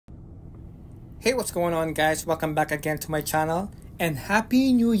Hey, what's going on, guys? Welcome back again to my channel and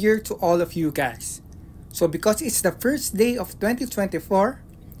Happy New Year to all of you guys. So because it's the first day of 2024,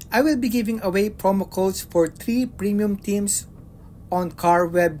 I will be giving away promo codes for 3 premium themes on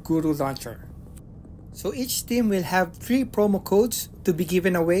Carwebguru launcher. So each team will have 3 promo codes to be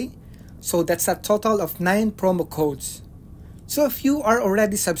given away. So that's a total of 9 promo codes. So if you are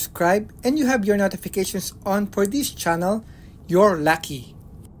already subscribed and you have your notifications on for this channel, you're lucky.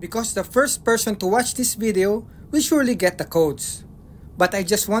 Because the first person to watch this video will surely get the codes. But I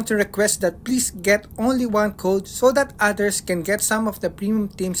just want to request that please get only one code so that others can get some of the premium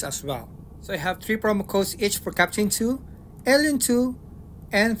themes as well. So I have 3 promo codes each for Captain 2, Alien 2,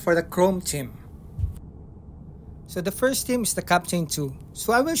 and for the Chrome team. So the first team is the Captain 2.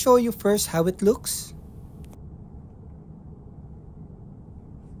 So I will show you first how it looks.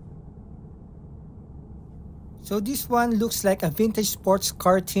 So this one looks like a vintage sports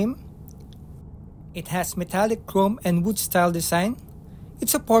car team. It has metallic chrome and wood style design. It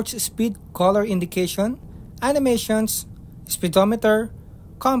supports speed color indication, animations, speedometer,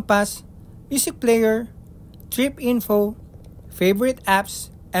 compass, music player, trip info, favorite apps,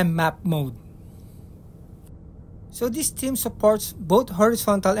 and map mode. So this team supports both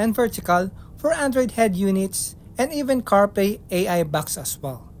horizontal and vertical for Android head units and even CarPlay AI box as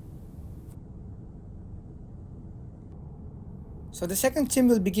well. So the second team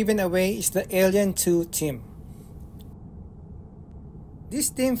will be given away is the Alien 2 team. This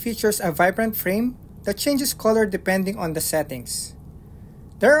team features a vibrant frame that changes color depending on the settings.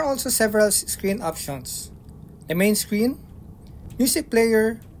 There are also several screen options: the main screen, music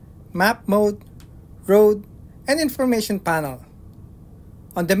player, map mode, road, and information panel.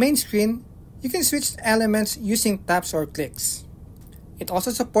 On the main screen, you can switch elements using taps or clicks. It also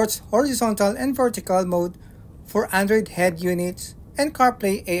supports horizontal and vertical mode for Android head units and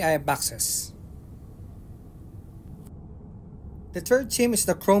CarPlay AI boxes. The third team is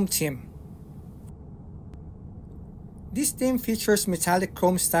the Chrome team. This team features metallic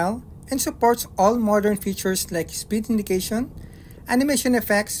chrome style and supports all modern features like speed indication, animation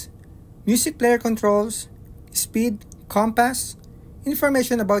effects, music player controls, speed, compass,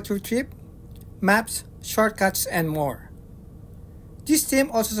 information about your trip, maps, shortcuts, and more. This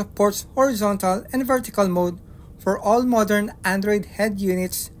team also supports horizontal and vertical mode for all modern Android head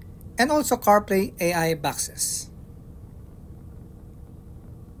units and also CarPlay AI boxes.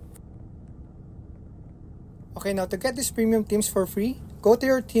 Okay, now to get these premium themes for free, go to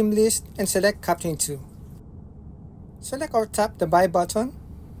your team list and select Captain 2. Select or tap the buy button.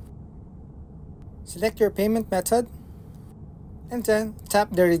 Select your payment method and then tap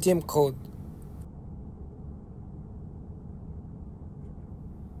the redeem code.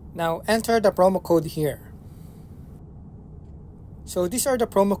 Now enter the promo code here. So these are the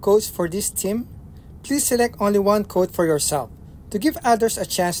promo codes for this team. Please select only one code for yourself to give others a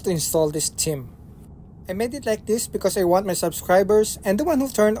chance to install this team. I made it like this because I want my subscribers and the one who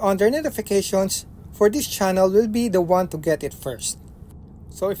turned on their notifications for this channel will be the one to get it first.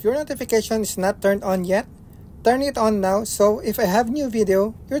 So if your notification is not turned on yet, turn it on now so if I have new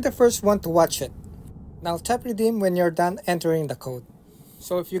video, you're the first one to watch it. Now tap redeem when you're done entering the code.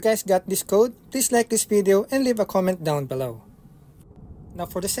 So if you guys got this code, please like this video and leave a comment down below. Now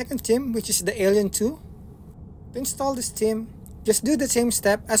for the second team, which is the Alien 2, to install this team, just do the same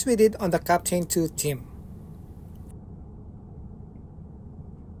step as we did on the Captain 2 team.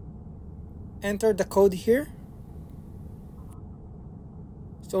 Enter the code here.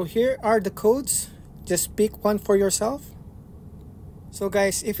 So here are the codes, just pick one for yourself. So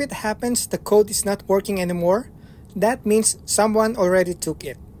guys, if it happens the code is not working anymore, that means someone already took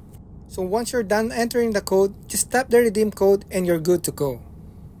it. So once you're done entering the code, just tap the redeem code and you're good to go.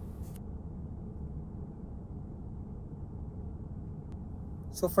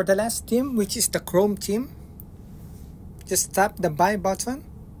 So for the last team, which is the Chrome team, just tap the buy button,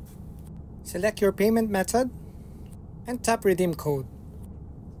 select your payment method, and tap redeem code.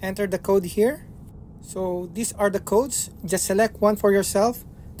 Enter the code here. So these are the codes, just select one for yourself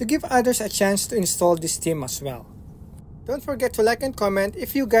to give others a chance to install this team as well. Don't forget to like and comment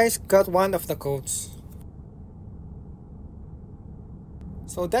if you guys got one of the codes.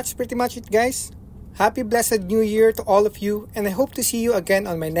 So that's pretty much it, guys. Happy blessed new year to all of you and I hope to see you again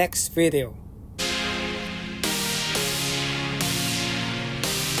on my next video.